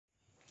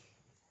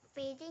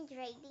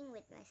trading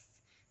with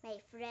my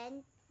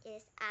friend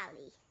is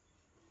Ali.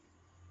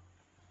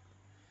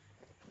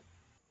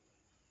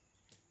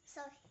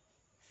 So,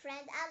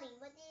 friend Ali,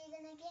 what are you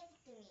gonna give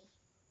to me?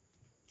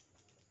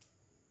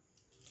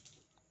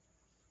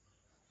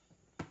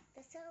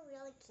 That's so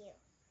really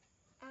cute.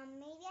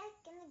 Maybe I'm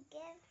gonna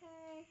give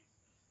her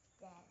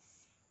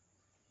this.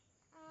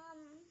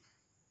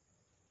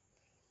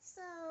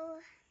 So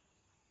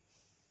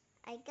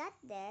I got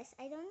this.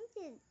 I don't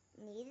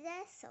need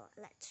this, so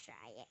let's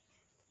try it.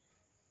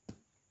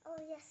 Oh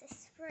yes, it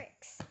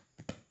works.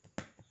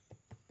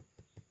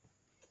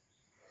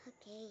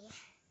 Okay,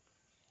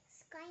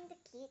 it's kind of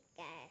cute,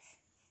 guys.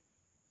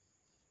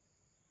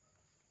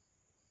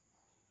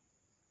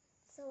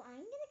 So I'm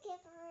gonna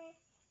give her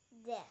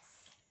this.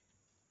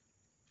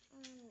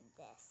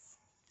 This.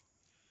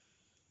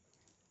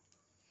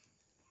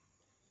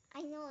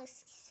 I know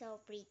it's so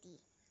pretty.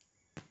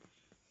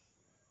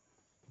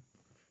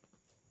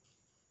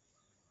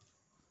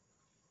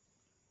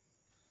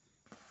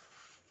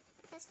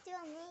 Let's do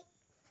a make.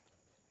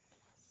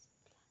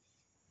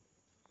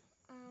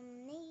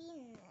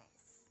 Maybe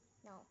this.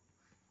 No.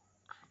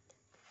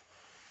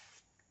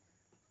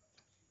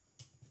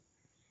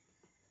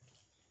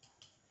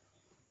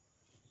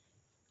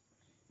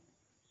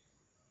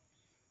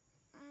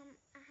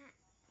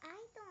 I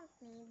don't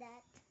need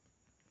that.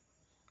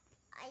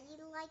 I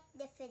like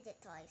the fidget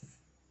toys.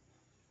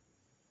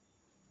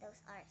 Those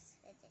are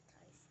fidget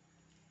toys.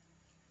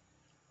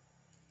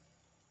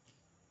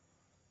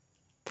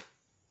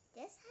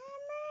 This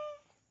hammer.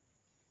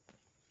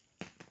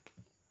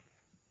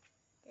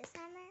 This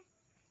hammer.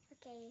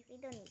 Okay, we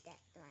don't need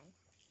that one.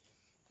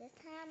 This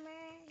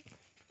hammer.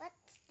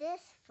 What's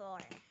this for?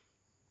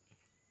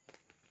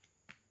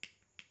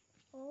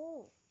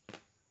 Oh,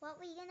 what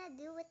we gonna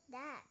do with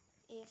that?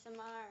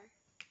 ASMR.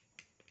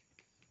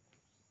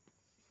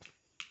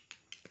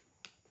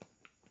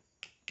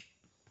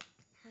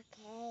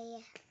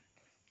 Okay,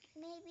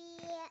 maybe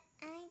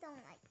I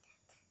don't like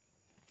that.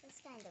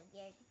 It's kind of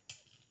weird.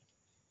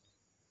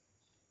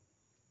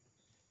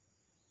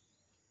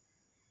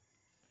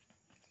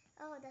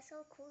 Oh, that's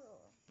so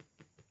cool.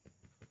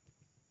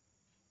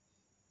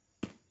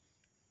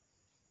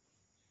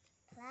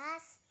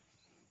 Plus,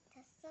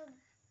 that's so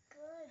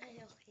good.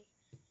 Okay.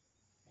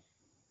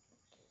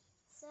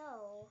 So,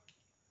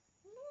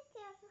 I'm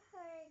gonna give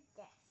her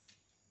this.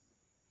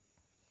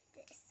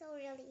 This is so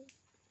really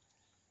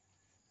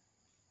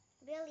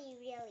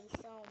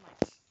so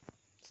much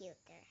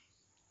cuter.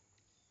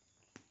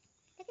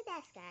 Look at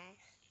that,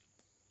 guys.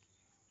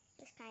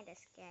 Just kind of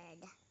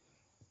scared.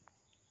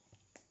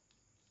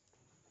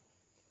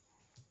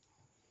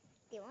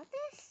 Do you want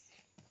this?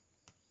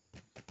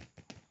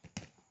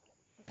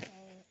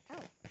 Okay.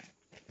 Oh.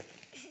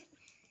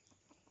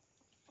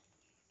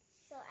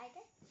 So I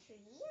got 3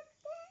 of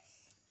this.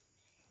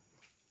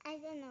 I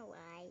don't know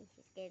why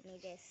he gave me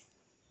this.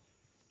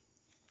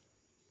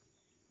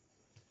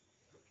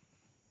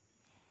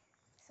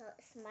 So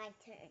it's my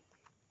turn.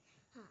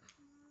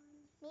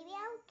 Maybe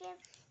I'll give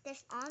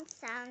this on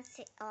sound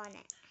on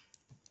it.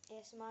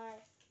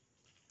 ASMR.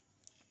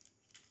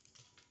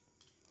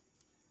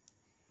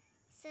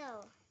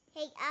 So,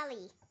 hey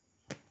Ali,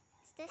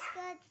 is this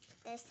good?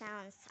 There's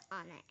sounds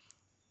on it.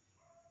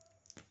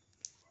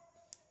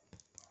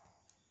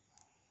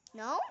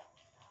 No?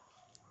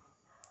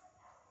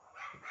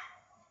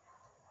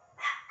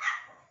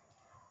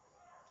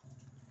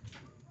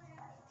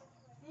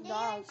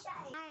 Dog.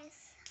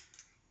 Guys,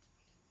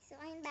 so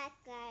I'm back,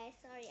 guys.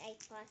 Sorry, I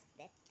paused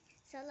it.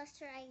 So let's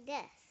try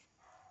this.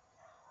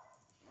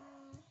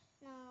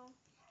 No,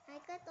 I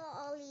got the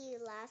only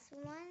last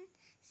one.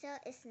 So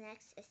it's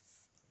next is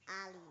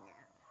Ali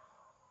now.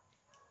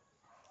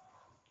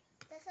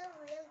 That's a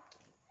real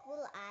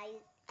cool eye,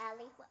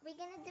 Ali. What we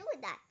gonna do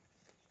with that?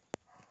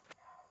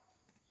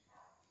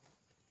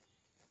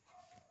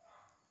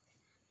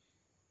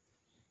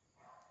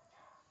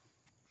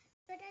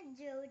 Gonna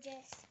do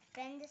just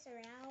spin this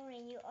around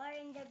when you are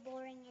in the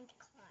boring in the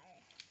car.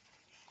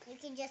 You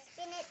can just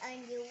spin it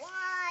on you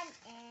want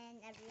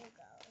and there you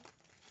go.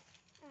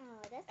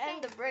 Oh, that's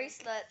And the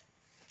bracelet.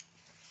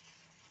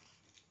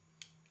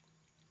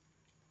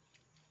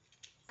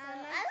 I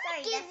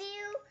will give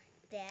you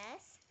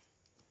this.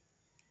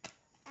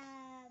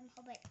 How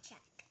about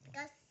check?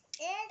 Because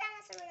that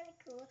was really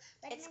cool.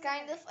 But It's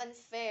kind of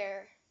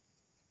unfair.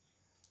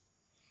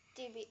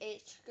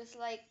 TBH, because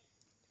like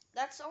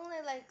that's only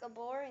like a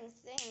boring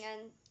thing,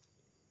 and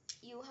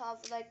you have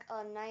like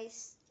a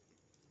nice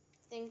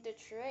thing to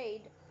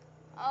trade.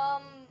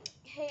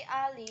 Hey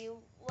Ali,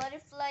 what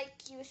if like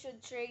you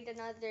should trade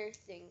another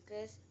thing?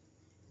 Cause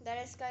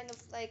that is kind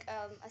of like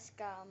a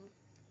scam.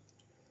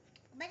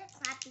 But a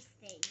clappy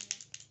thing.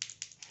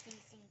 Sing,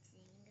 sing,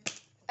 sing.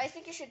 I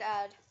think you should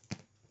add.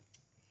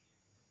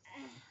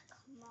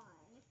 Come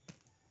on.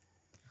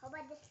 How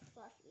about this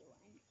fluffy one?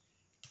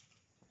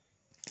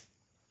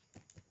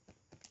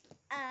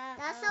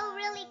 That's so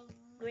really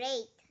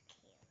great.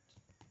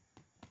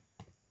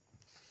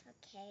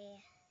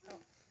 Okay. Oh.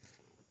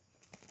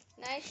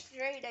 Nice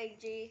trade,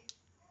 IG.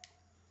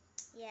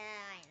 Yeah,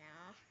 I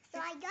know. So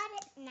I got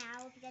it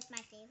now because it's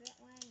my favorite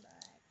one,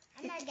 but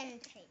I'm not gonna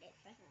trade it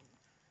for him.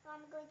 So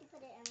I'm going to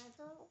put it in my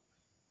so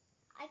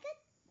I got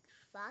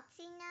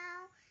Foxy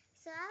now.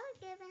 So I would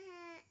give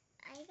her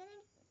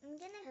I'm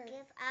gonna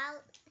give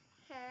out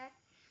her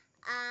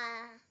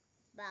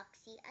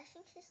Boxy. I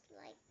think she's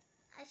like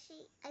I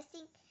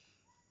think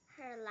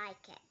her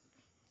like it.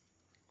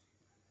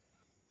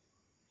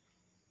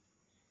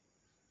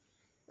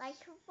 Like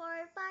for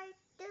part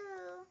 2.